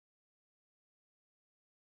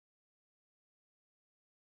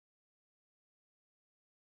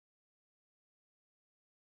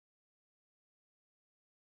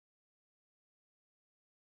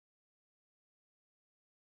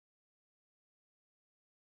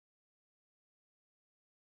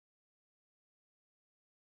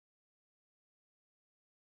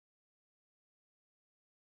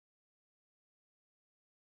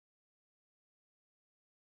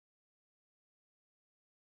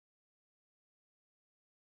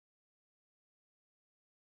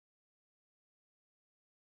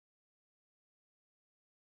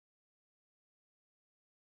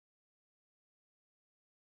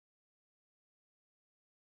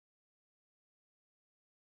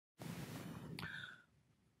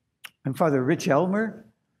I'm Father Rich Elmer,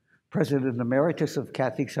 President Emeritus of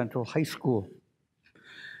Catholic Central High School.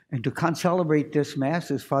 And to concelebrate this Mass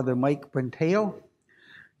is Father Mike Buentello.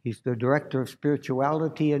 He's the Director of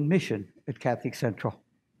Spirituality and Mission at Catholic Central.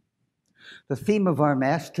 The theme of our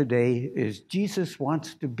Mass today is Jesus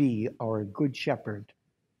wants to be our Good Shepherd.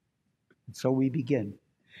 And so we begin.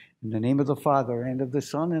 In the name of the Father, and of the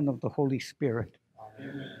Son, and of the Holy Spirit.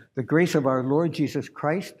 Amen. The grace of our Lord Jesus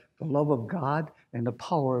Christ, the love of God, and the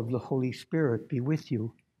power of the Holy Spirit be with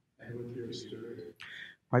you. And with your spirit.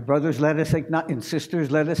 My brothers and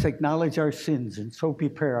sisters, let us acknowledge our sins and so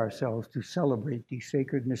prepare ourselves to celebrate these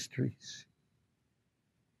sacred mysteries.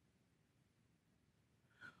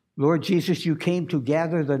 Lord Jesus, you came to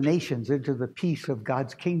gather the nations into the peace of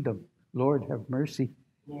God's kingdom. Lord, have mercy.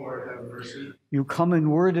 Lord, have mercy. You come in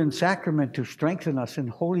word and sacrament to strengthen us in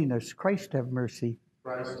holiness. Christ, have mercy.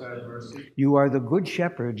 Christ, have mercy. You are the Good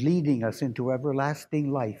Shepherd leading us into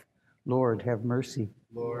everlasting life. Lord, have mercy.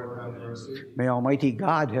 Lord, have mercy. May Almighty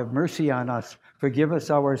God have mercy on us, forgive us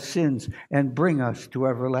our sins, and bring us to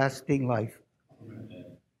everlasting life. Amen.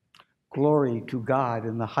 Glory to God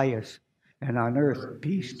in the highest, and on earth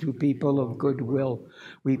peace to people of good will.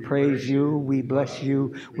 We praise you, we bless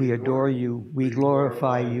you, we adore you, we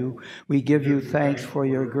glorify you, we give you thanks for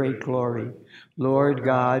your great glory. Lord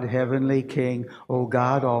God, heavenly King, O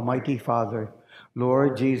God, Almighty Father,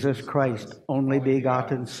 Lord Jesus Christ, only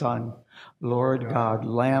begotten Son, Lord God,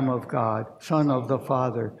 Lamb of God, Son of the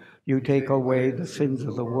Father, you take away the sins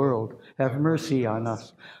of the world. Have mercy on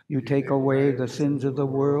us. You take away the sins of the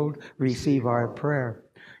world. Receive our prayer.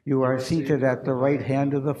 You are seated at the right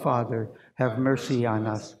hand of the Father. Have mercy on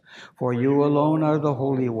us. For you alone are the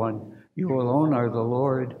Holy One. You alone are the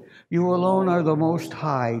Lord. You alone are the Most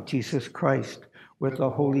High, Jesus Christ, with the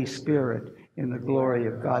Holy Spirit, in the glory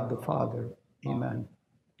of God the Father. Amen.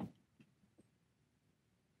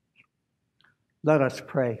 Let us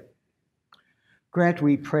pray. Grant,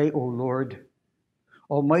 we pray, O Lord,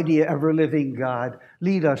 Almighty ever-living God,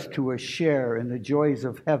 lead us to a share in the joys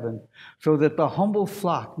of heaven, so that the humble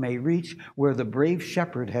flock may reach where the brave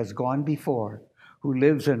shepherd has gone before, who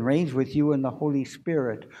lives and reigns with you in the Holy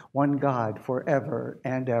Spirit, one God, forever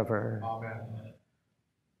and ever. Amen.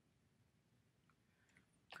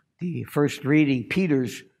 The first reading,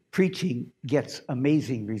 Peter's preaching gets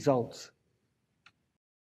amazing results.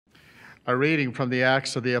 A reading from the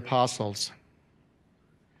Acts of the Apostles.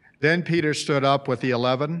 Then Peter stood up with the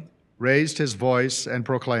 11, raised his voice, and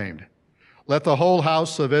proclaimed, "Let the whole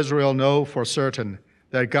house of Israel know for certain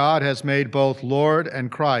that God has made both Lord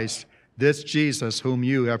and Christ this Jesus whom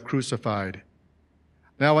you have crucified."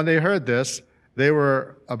 Now when they heard this, they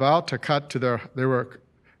were cut to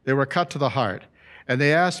the heart, and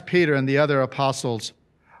they asked Peter and the other apostles,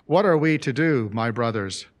 "What are we to do, my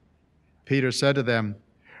brothers?" Peter said to them,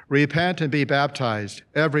 "Repent and be baptized,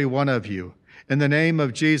 every one of you, in the name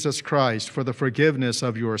of Jesus Christ for the forgiveness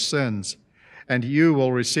of your sins, and you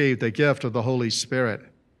will receive the gift of the Holy Spirit.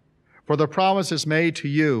 For the promise is made to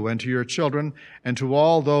you and to your children and to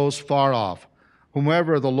all those far off,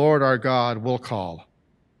 whomever the Lord our God will call."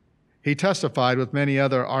 He testified with many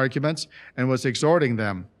other arguments and was exhorting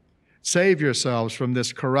them, "Save yourselves from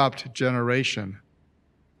this corrupt generation."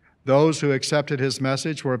 Those who accepted his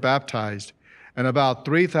message were baptized, and about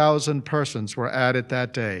 3,000 persons were added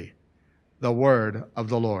that day. The word of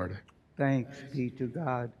the Lord. Thanks be to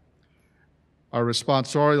God. Our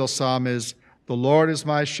responsorial psalm is, "The Lord is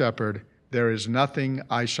my shepherd, there is nothing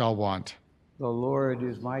I shall want." The Lord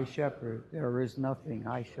is my shepherd, there is nothing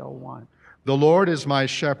I shall want. The Lord is my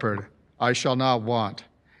shepherd, I shall not want.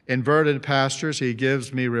 In verdant pastures he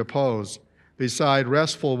gives me repose. Beside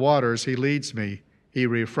restful waters he leads me. He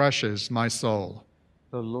refreshes my soul.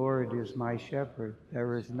 The Lord is my shepherd,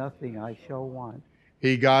 there is nothing I shall want.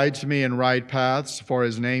 He guides me in right paths for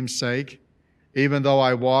his name's sake. Even though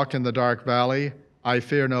I walk in the dark valley, I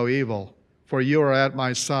fear no evil, for you are at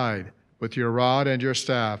my side with your rod and your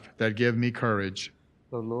staff that give me courage.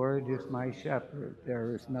 The Lord is my shepherd,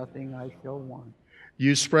 there is nothing I shall want.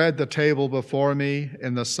 You spread the table before me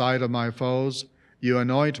in the sight of my foes. You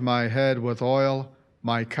anoint my head with oil,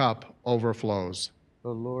 my cup overflows. The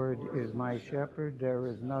Lord is my shepherd, there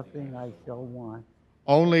is nothing I shall want.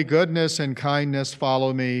 Only goodness and kindness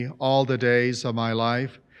follow me all the days of my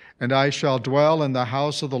life, and I shall dwell in the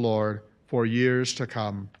house of the Lord for years to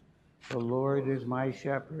come. The Lord is my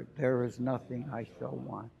shepherd, there is nothing I shall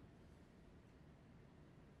want.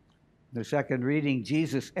 The second reading,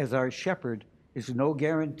 Jesus as our shepherd is no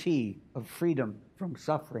guarantee of freedom from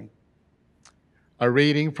suffering. A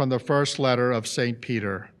reading from the first letter of St.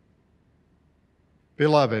 Peter.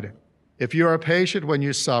 Beloved, if you are patient when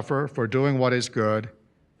you suffer for doing what is good,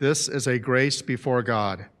 This is a grace before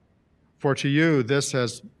God. For to you this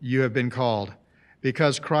has you have been called,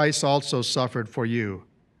 because Christ also suffered for you,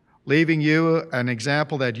 leaving you an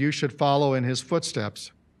example that you should follow in his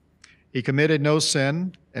footsteps. He committed no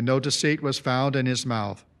sin, and no deceit was found in his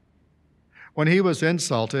mouth. When he was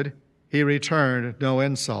insulted, he returned no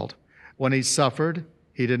insult. When he suffered,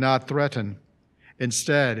 he did not threaten.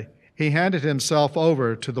 Instead, he handed himself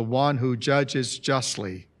over to the one who judges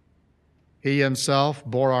justly. He himself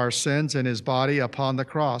bore our sins in his body upon the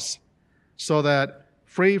cross, so that,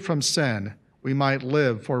 free from sin, we might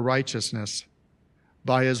live for righteousness.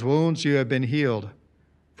 By his wounds you have been healed,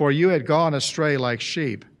 for you had gone astray like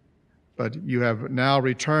sheep, but you have now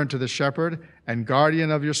returned to the shepherd and guardian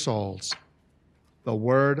of your souls. The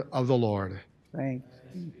word of the Lord. Thanks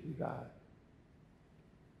be to God.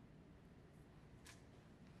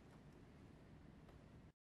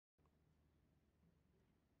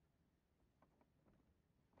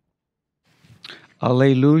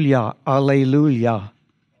 Alleluia, alleluia.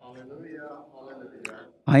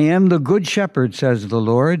 I am the good shepherd, says the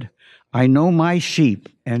Lord. I know my sheep,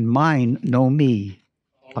 and mine know me.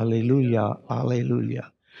 Alleluia,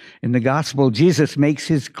 alleluia. In the gospel, Jesus makes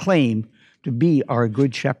his claim to be our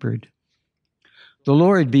good shepherd. The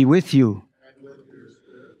Lord be with you.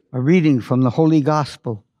 A reading from the Holy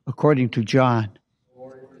Gospel according to John.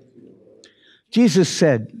 Jesus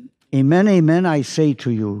said, Amen, amen, I say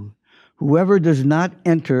to you, whoever does not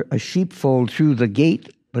enter a sheepfold through the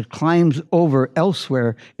gate, but climbs over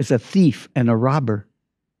elsewhere, is a thief and a robber.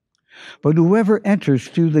 But whoever enters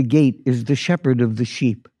through the gate is the shepherd of the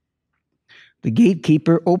sheep. The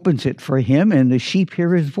gatekeeper opens it for him, and the sheep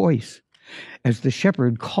hear his voice, as the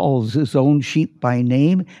shepherd calls his own sheep by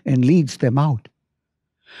name and leads them out.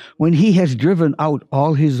 When he has driven out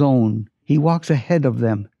all his own, he walks ahead of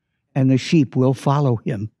them, and the sheep will follow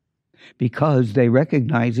him, because they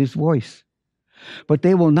recognize his voice. But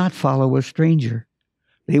they will not follow a stranger.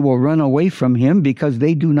 They will run away from him because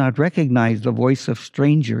they do not recognize the voice of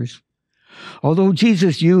strangers. Although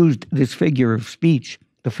Jesus used this figure of speech,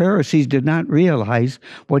 the Pharisees did not realize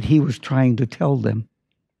what he was trying to tell them.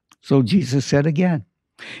 So Jesus said again,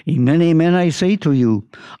 Amen, amen, I say to you,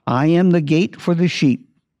 I am the gate for the sheep.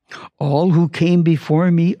 All who came before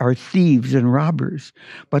me are thieves and robbers,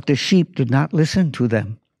 but the sheep did not listen to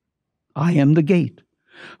them. I am the gate.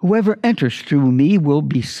 Whoever enters through me will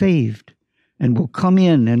be saved, and will come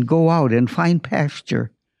in and go out and find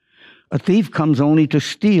pasture. A thief comes only to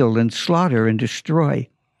steal and slaughter and destroy.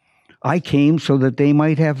 I came so that they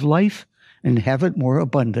might have life and have it more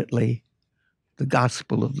abundantly. The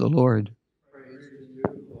gospel of the Lord. Praise to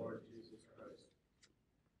you, Lord Jesus Christ.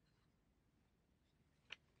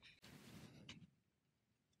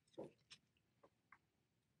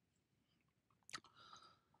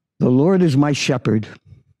 The Lord is my shepherd.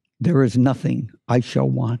 There is nothing I shall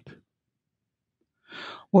want.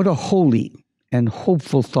 What a holy and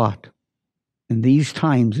hopeful thought in these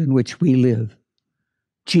times in which we live.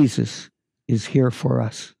 Jesus is here for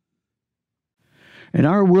us. In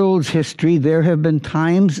our world's history, there have been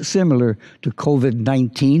times similar to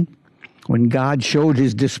COVID-19 when God showed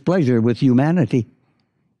his displeasure with humanity,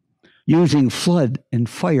 using flood and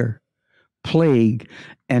fire, plague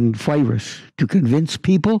and virus to convince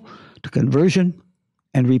people to conversion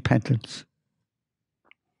and repentance.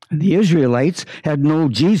 And the Israelites had no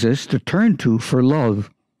Jesus to turn to for love,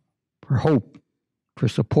 for hope, for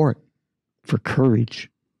support, for courage,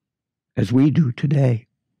 as we do today.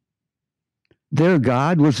 Their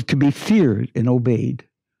God was to be feared and obeyed.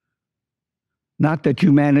 Not that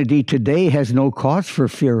humanity today has no cause for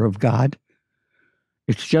fear of God.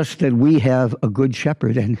 It's just that we have a good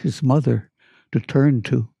shepherd and his mother to turn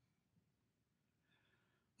to.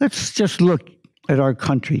 Let's just look at our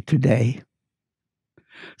country today.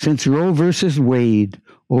 Since Roe versus Wade,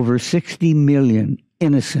 over 60 million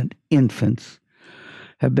innocent infants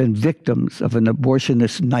have been victims of an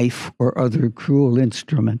abortionist knife or other cruel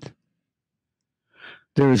instrument.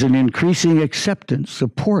 There is an increasing acceptance,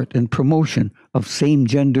 support, and promotion of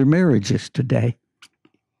same-gender marriages today.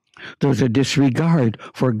 There's a disregard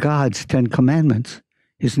for God's 10 Commandments,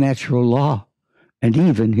 his natural law, and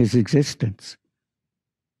even his existence.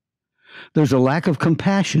 There's a lack of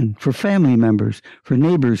compassion for family members, for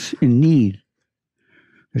neighbors in need.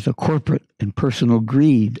 There's a corporate and personal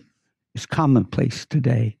greed is commonplace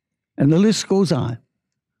today. And the list goes on.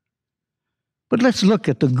 But let's look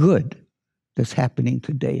at the good that's happening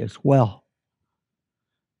today as well.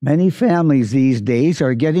 Many families these days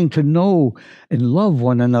are getting to know and love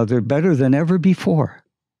one another better than ever before,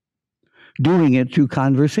 doing it through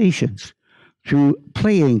conversations, through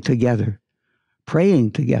playing together,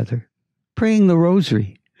 praying together, praying the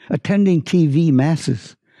rosary, attending TV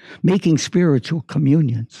masses, making spiritual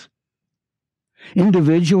communions.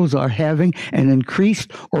 Individuals are having an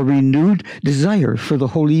increased or renewed desire for the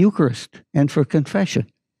Holy Eucharist and for confession.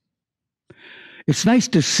 It's nice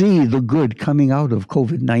to see the good coming out of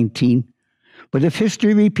COVID-19, but if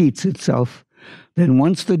history repeats itself, then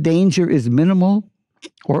once the danger is minimal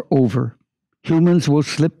or over, humans will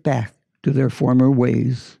slip back to their former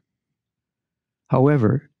ways.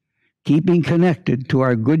 However, keeping connected to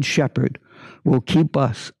our Good Shepherd will keep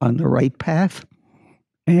us on the right path,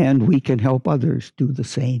 and we can help others do the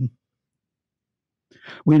same.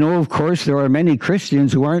 We know, of course, there are many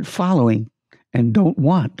Christians who aren't following and don't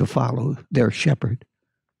want to follow their shepherd.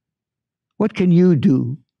 What can you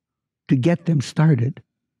do to get them started?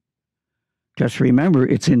 Just remember,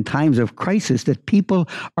 it's in times of crisis that people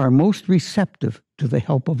are most receptive to the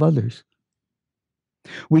help of others.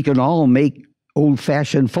 We can all make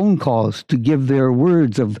old-fashioned phone calls to give their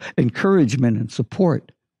words of encouragement and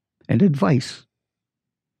support and advice.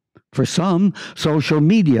 For some, social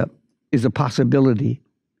media is a possibility,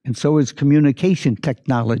 and so is communication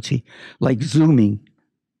technology like Zooming.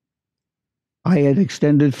 I had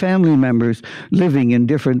extended family members living in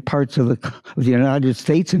different parts of the United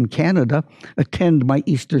States and Canada attend my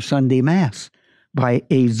Easter Sunday Mass by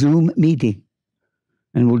a Zoom meeting,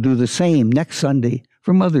 and we'll do the same next Sunday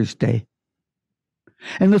for Mother's Day.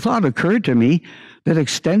 And the thought occurred to me that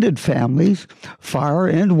extended families, far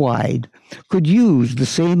and wide, could use the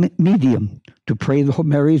same medium to pray the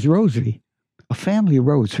Mary's Rosary, a family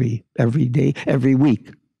rosary every day, every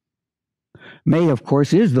week. May, of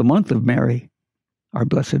course, is the month of Mary, our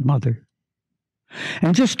Blessed Mother.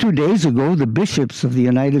 And just 2 days ago, the bishops of the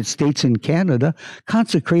United States and Canada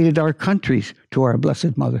consecrated our countries to our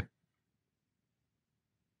Blessed Mother.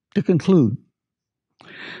 To conclude,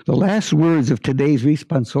 the last words of today's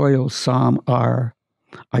responsorial psalm are,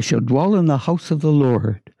 "I shall dwell in the house of the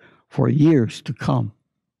Lord for years to come."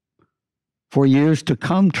 For years to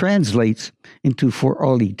come translates into for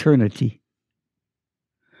all eternity.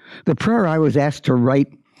 The prayer I was asked to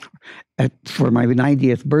write for my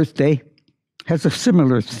 90th birthday has a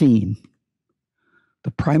similar theme.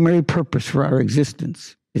 The primary purpose for our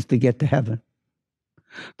existence is to get to heaven.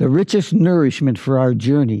 The richest nourishment for our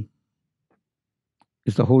journey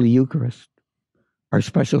is the Holy Eucharist. Our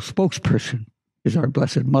special spokesperson is our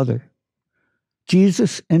Blessed Mother.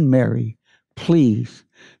 Jesus and Mary, please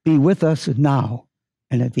be with us now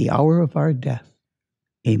and at the hour of our death.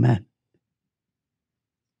 Amen.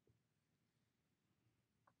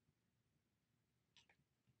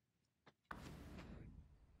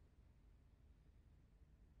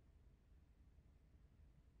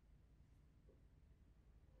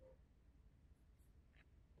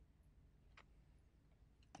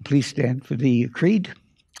 Please stand for the creed.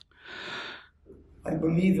 I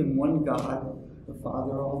believe in one God, the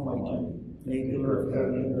Father Almighty, maker of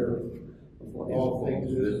heaven and earth, of all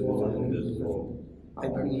things visible and invisible. I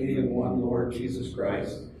believe in one Lord Jesus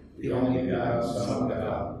Christ, the only God, Son of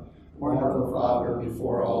God, born of the Father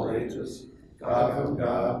before all ages, God from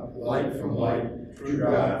God, light from light, true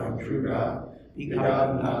God from true God,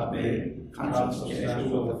 begotten, not made,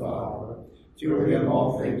 consubstantial with the Father. Through him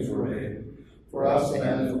all things were made. For us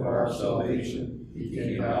and for our salvation, he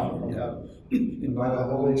came down from heaven, and by the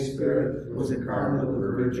Holy Spirit was incarnate of the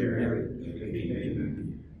Virgin Mary, and became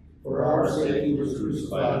human. For our sake he was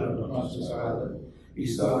crucified under Pontius Pilate. He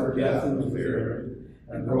suffered death and was buried,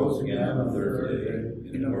 and rose again on the third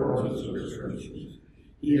day in accordance with the Scriptures.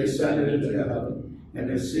 He ascended into heaven, and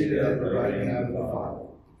is seated at the right hand of the Father.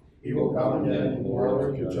 He will come again in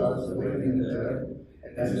glory to judge the living and the dead,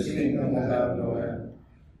 and his kingdom will have no end.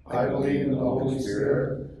 I believe in the Holy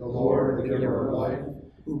Spirit, the Lord, the giver of life,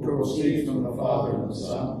 who proceeds from the Father and the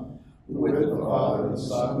Son, who with the Father and the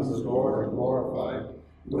Son is adored and glorified,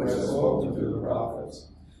 who has spoken through the prophets.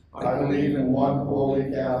 I believe in one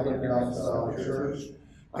holy Catholic and apostolic Church.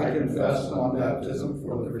 I confess one baptism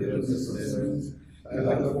for the forgiveness of sins, and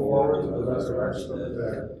I look forward to the resurrection of the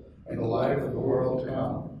dead and the life of the world to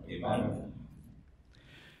come. Amen.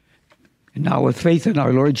 And now, with faith in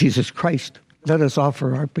our Lord Jesus Christ, let us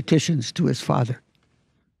offer our petitions to his Father.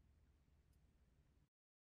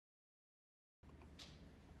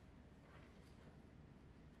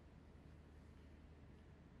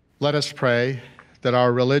 Let us pray that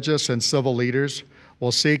our religious and civil leaders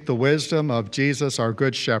will seek the wisdom of Jesus, our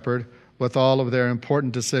Good Shepherd, with all of their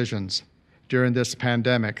important decisions during this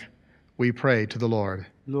pandemic. We pray to the Lord.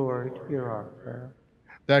 Lord, hear our prayer.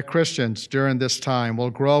 That Christians during this time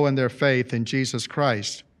will grow in their faith in Jesus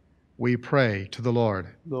Christ. We pray to the Lord.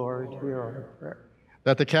 Lord, hear our prayer.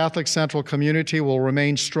 That the Catholic Central Community will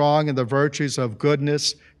remain strong in the virtues of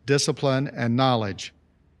goodness, discipline, and knowledge,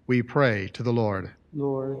 we pray to the Lord.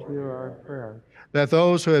 Lord, hear our prayer. That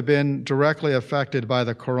those who have been directly affected by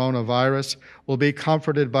the coronavirus will be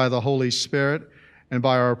comforted by the Holy Spirit and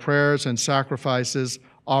by our prayers and sacrifices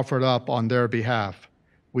offered up on their behalf,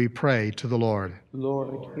 we pray to the Lord.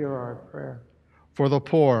 Lord, hear our prayer. For the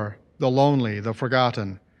poor, the lonely, the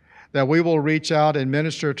forgotten, that we will reach out and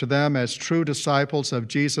minister to them as true disciples of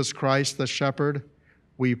Jesus Christ the Shepherd,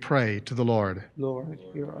 we pray to the Lord. Lord,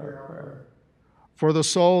 hear our prayer. For the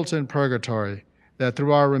souls in purgatory, that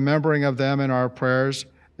through our remembering of them in our prayers,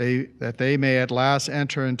 that they may at last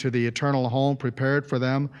enter into the eternal home prepared for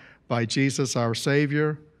them by Jesus our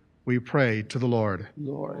Savior, we pray to the Lord.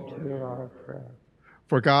 Lord, hear our prayer.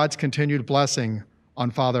 For God's continued blessing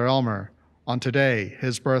on Father Elmer, on today,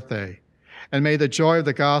 his birthday, and may the joy of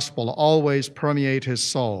the gospel always permeate his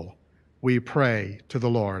soul, we pray to the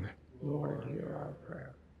Lord. Lord, hear our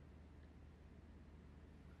prayer.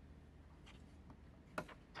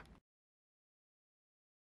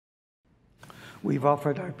 We've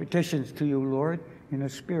offered our petitions to you, Lord, in a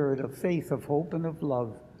spirit of faith, of hope, and of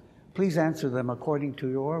love. Please answer them according to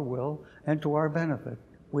your will and to our benefit.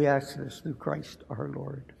 We ask this through Christ our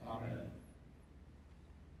Lord. Amen.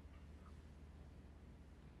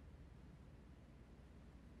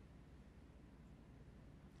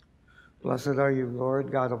 Blessed are you,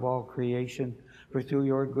 Lord, God of all creation, for through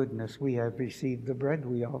your goodness we have received the bread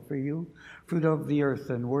we offer you, fruit of the earth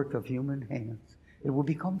and work of human hands. It will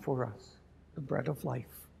become for us the bread of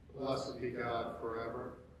life. Blessed be God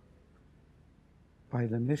forever. By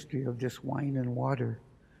the mystery of this wine and water,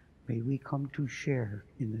 may we come to share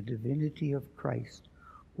in the divinity of Christ,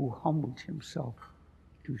 who humbled himself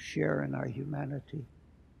to share in our humanity.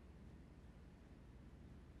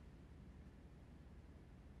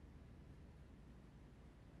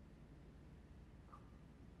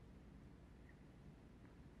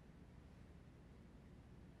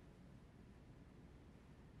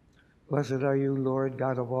 Blessed are you, Lord,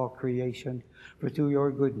 God of all creation, for through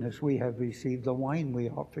your goodness we have received the wine we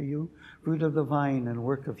offer you, fruit of the vine and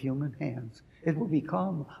work of human hands. It will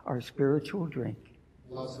become our spiritual drink.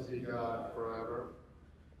 Blessed be God forever.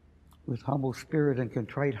 With humble spirit and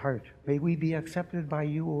contrite heart, may we be accepted by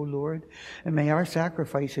you, O Lord, and may our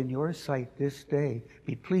sacrifice in your sight this day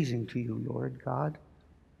be pleasing to you, Lord God.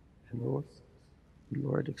 And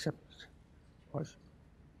Lord, accept us.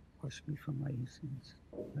 Wash me from my sins.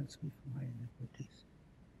 Cleanse me from my iniquities.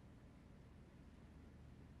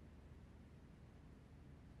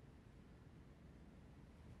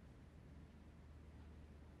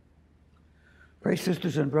 Pray,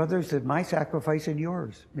 sisters and brothers, that my sacrifice and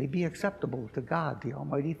yours may be acceptable to God, the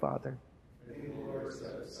Almighty Father. May the Lord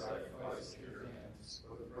set aside sacrifice in your hands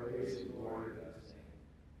for the praise and glory of his name,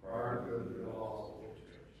 for our good and all the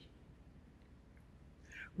church.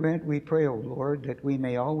 Grant, we pray, O Lord, that we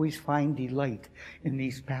may always find delight in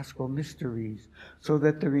these paschal mysteries, so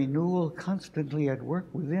that the renewal constantly at work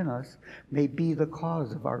within us may be the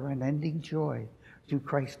cause of our unending joy, through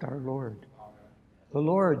Christ our Lord. Amen. The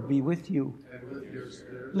Lord be with you. And with your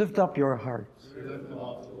spirit, Lift up your hearts. we lift them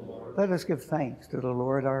up to the Lord. Let us give thanks to the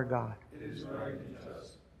Lord our God. It is right and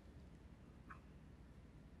just.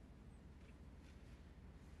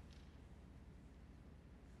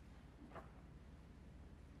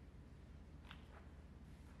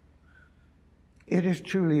 It is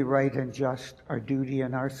truly right and just, our duty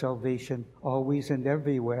and our salvation, always and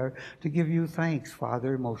everywhere, to give you thanks,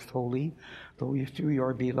 Father, most holy, though through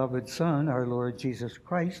your beloved Son, our Lord Jesus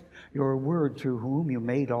Christ, your Word, through whom you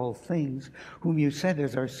made all things, whom you sent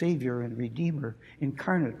as our Savior and Redeemer,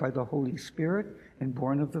 incarnate by the Holy Spirit and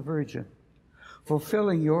born of the Virgin.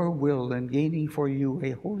 Fulfilling your will and gaining for you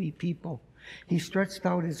a holy people, he stretched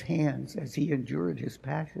out his hands as he endured his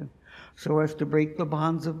passion, so as to break the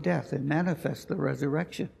bonds of death and manifest the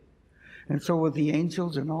resurrection. And so with the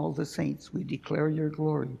angels and all the saints we declare your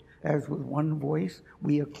glory, as with one voice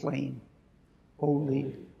we acclaim,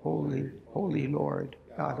 Holy, holy, holy Lord,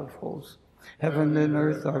 God of hosts. Heaven and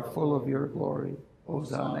earth are full of your glory.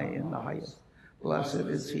 Hosanna in the highest. Blessed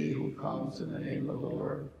is he who comes in the name of the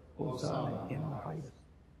Lord. Hosanna in the highest.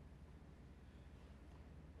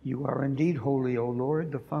 You are indeed holy, O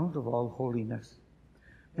Lord, the fount of all holiness.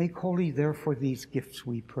 Make holy, therefore, these gifts,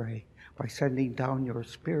 we pray, by sending down your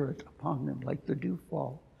Spirit upon them like the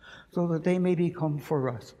dewfall, so that they may become for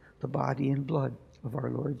us the body and blood of our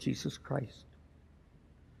Lord Jesus Christ.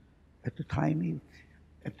 At the time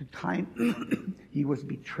he was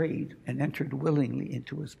betrayed and entered willingly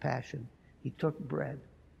into his passion, he took bread,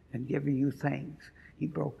 and giving you thanks, he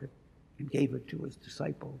broke it and gave it to his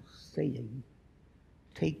disciples, saying,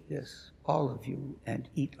 Take this, all of you, and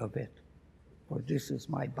eat of it, for this is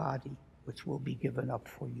my body, which will be given up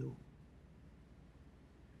for you.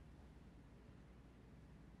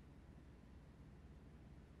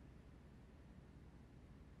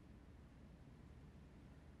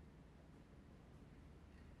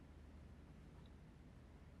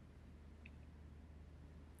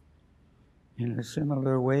 In a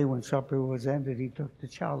similar way, when supper was ended, he took the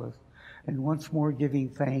chalice, and once more giving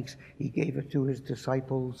thanks, he gave it to his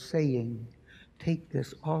disciples, saying, "Take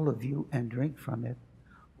this, all of you, and drink from it,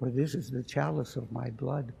 for this is the chalice of my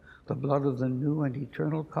blood, the blood of the new and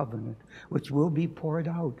eternal covenant, which will be poured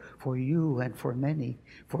out for you and for many,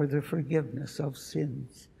 for the forgiveness of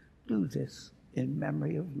sins. Do this in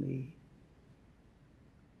memory of me."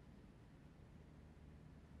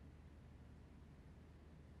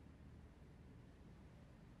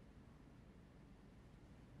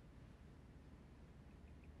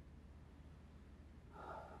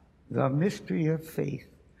 The mystery of faith.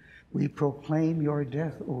 We proclaim your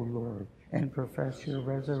death, O Lord, and profess your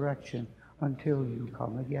resurrection until you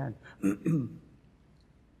come again.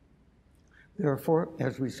 Therefore,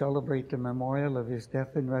 as we celebrate the memorial of his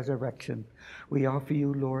death and resurrection, we offer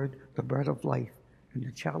you, Lord, the bread of life and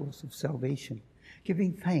the chalice of salvation,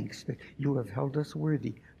 giving thanks that you have held us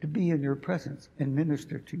worthy to be in your presence and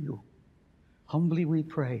minister to you. Humbly we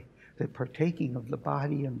pray that partaking of the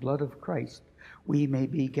body and blood of Christ, we may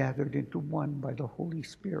be gathered into one by the Holy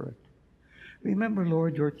Spirit. Remember,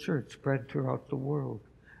 Lord, your church spread throughout the world,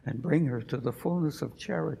 and bring her to the fullness of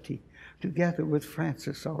charity, together with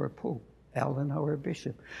Francis, our Pope, Alan, our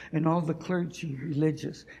Bishop, and all the clergy,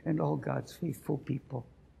 religious, and all God's faithful people.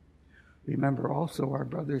 Remember also our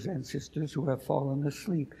brothers and sisters who have fallen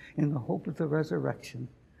asleep in the hope of the resurrection,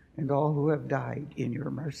 and all who have died in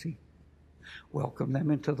your mercy. Welcome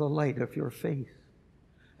them into the light of your face.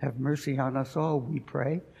 Have mercy on us all, we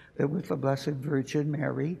pray, that with the Blessed Virgin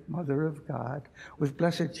Mary, Mother of God, with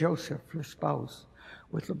blessed Joseph, her spouse,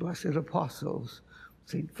 with the blessed apostles,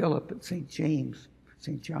 St. Philip and St. James,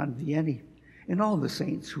 St. John Vianney, and all the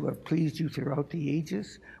saints who have pleased you throughout the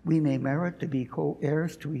ages, we may merit to be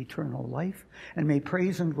co-heirs to eternal life, and may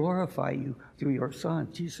praise and glorify you through your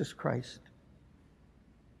Son, Jesus Christ.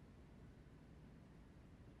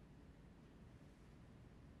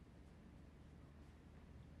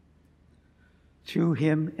 Through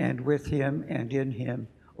him and with him and in him,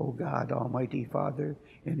 O God, Almighty Father,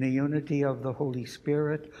 in the unity of the Holy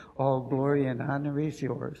Spirit, all glory and honor is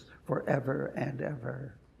yours forever and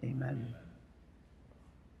ever. Amen.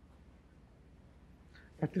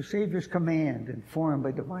 At the Savior's command, informed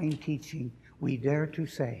by divine teaching, we dare to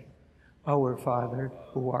say, Our Father,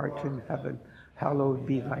 who art in heaven, hallowed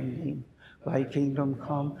be thy name. Thy kingdom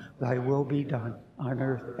come, thy will be done, on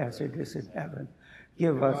earth as it is in heaven.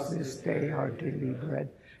 Give us this day our daily bread,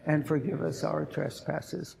 and forgive us our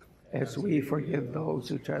trespasses, as we forgive those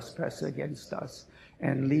who trespass against us.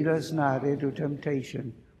 And lead us not into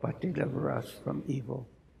temptation, but deliver us from evil.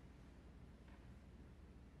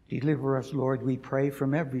 Deliver us, Lord, we pray,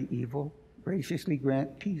 from every evil. Graciously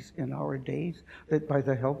grant peace in our days, that by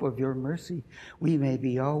the help of your mercy we may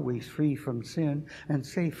be always free from sin and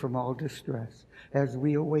safe from all distress, as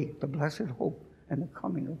we await the blessed hope and the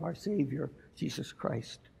coming of our Savior, Jesus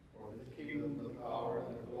Christ. For the kingdom, the power,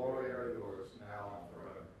 and the glory are yours, now and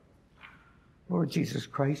forever. Lord Jesus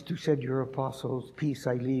Christ, who said to your apostles, "Peace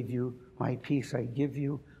I leave you, my peace I give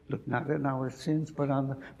you," look not on our sins, but on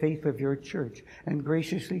the faith of your church, and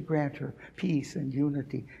graciously grant her peace and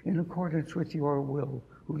unity in accordance with your will,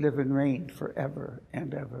 who live and reign forever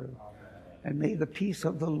and ever. Amen. And may the peace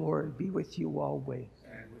of the Lord be with you always.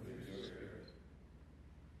 And with your spirit.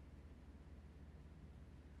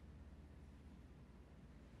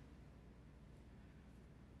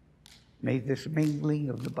 May this mingling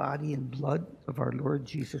of the body and blood of our Lord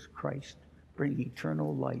Jesus Christ bring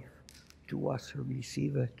eternal life to us who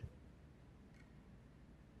receive it.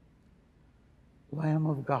 Lamb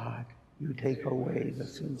of God, you take away the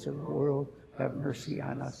sins of the world, have mercy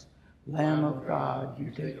on us. Lamb of God,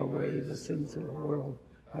 you take away the sins of the world,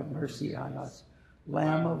 have mercy on us.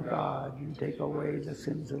 Lamb of God, you take away the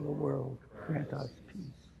sins of the world, grant us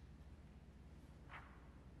peace.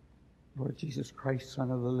 Lord Jesus Christ,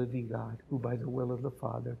 Son of the living God, who by the will of the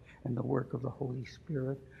Father and the work of the Holy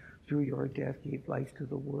Spirit, through your death gave life to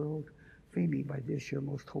the world, free me by this your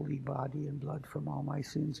most holy body and blood from all my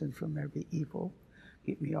sins and from every evil.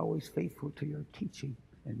 Keep me always faithful to your teaching,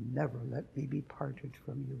 and never let me be parted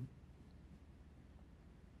from you.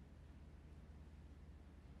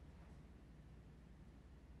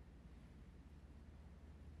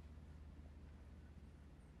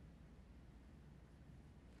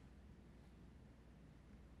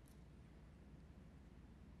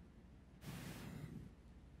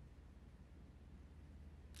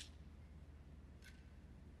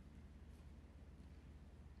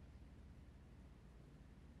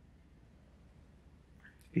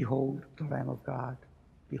 Behold the Lamb of God.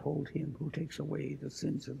 Behold him who takes away the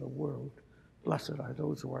sins of the world. Blessed are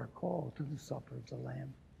those who are called to the supper of the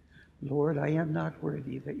Lamb. Lord, I am not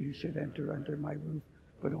worthy that you should enter under my roof,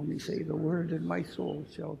 but only say the word, and my soul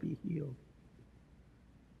shall be healed.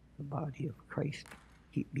 The body of Christ,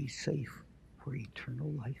 keep me safe for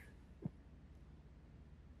eternal life.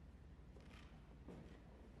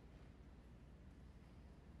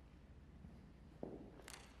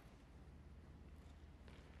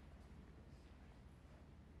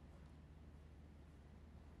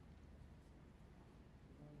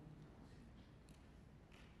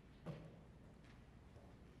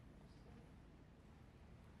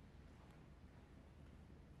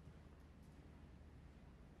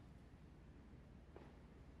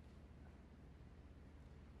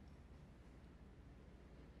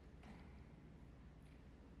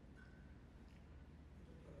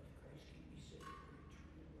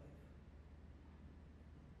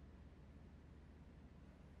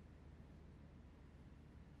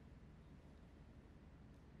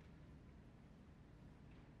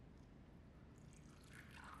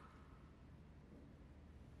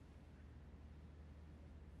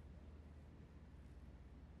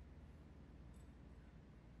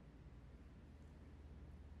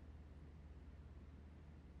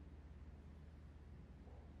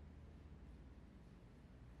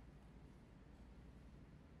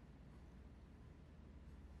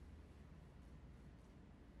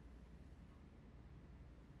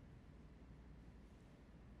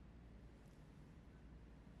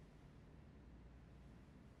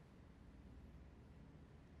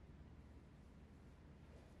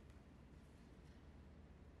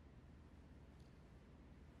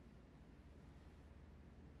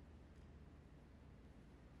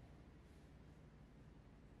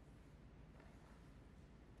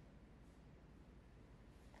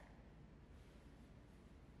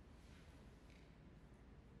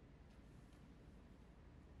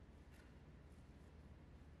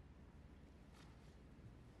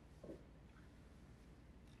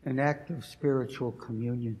 An act of spiritual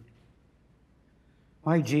communion.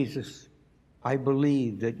 My Jesus, I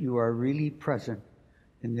believe that you are really present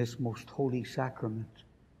in this most holy sacrament.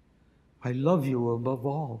 I love you above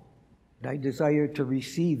all, and I desire to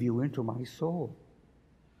receive you into my soul.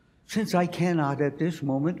 Since I cannot at this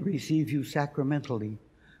moment receive you sacramentally,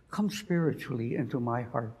 come spiritually into my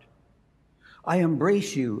heart. I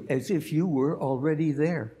embrace you as if you were already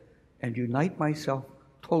there and unite myself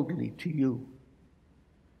totally to you.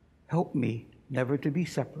 Help me never to be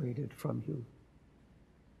separated from you.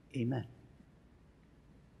 Amen.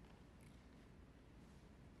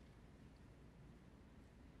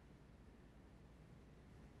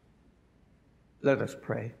 Let us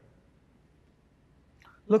pray.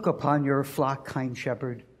 Look upon your flock, kind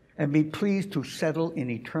shepherd, and be pleased to settle in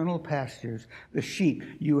eternal pastures the sheep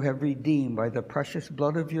you have redeemed by the precious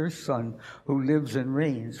blood of your Son, who lives and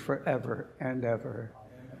reigns forever and ever.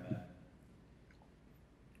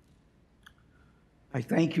 I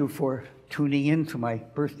thank you for tuning in to my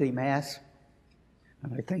birthday Mass,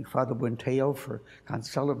 and I thank Father Buentello for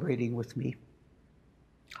celebrating with me.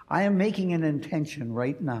 I am making an intention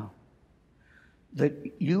right now that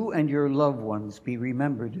you and your loved ones be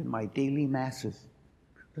remembered in my daily Masses,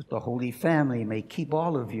 that the Holy Family may keep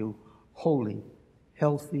all of you holy,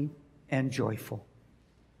 healthy, and joyful.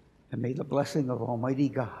 And may the blessing of Almighty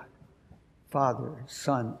God, Father,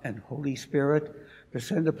 Son, and Holy Spirit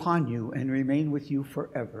descend upon you and remain with you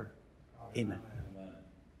forever. Amen.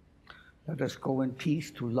 Let us go in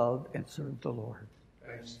peace to love and serve the Lord.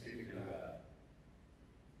 Thanks be to God.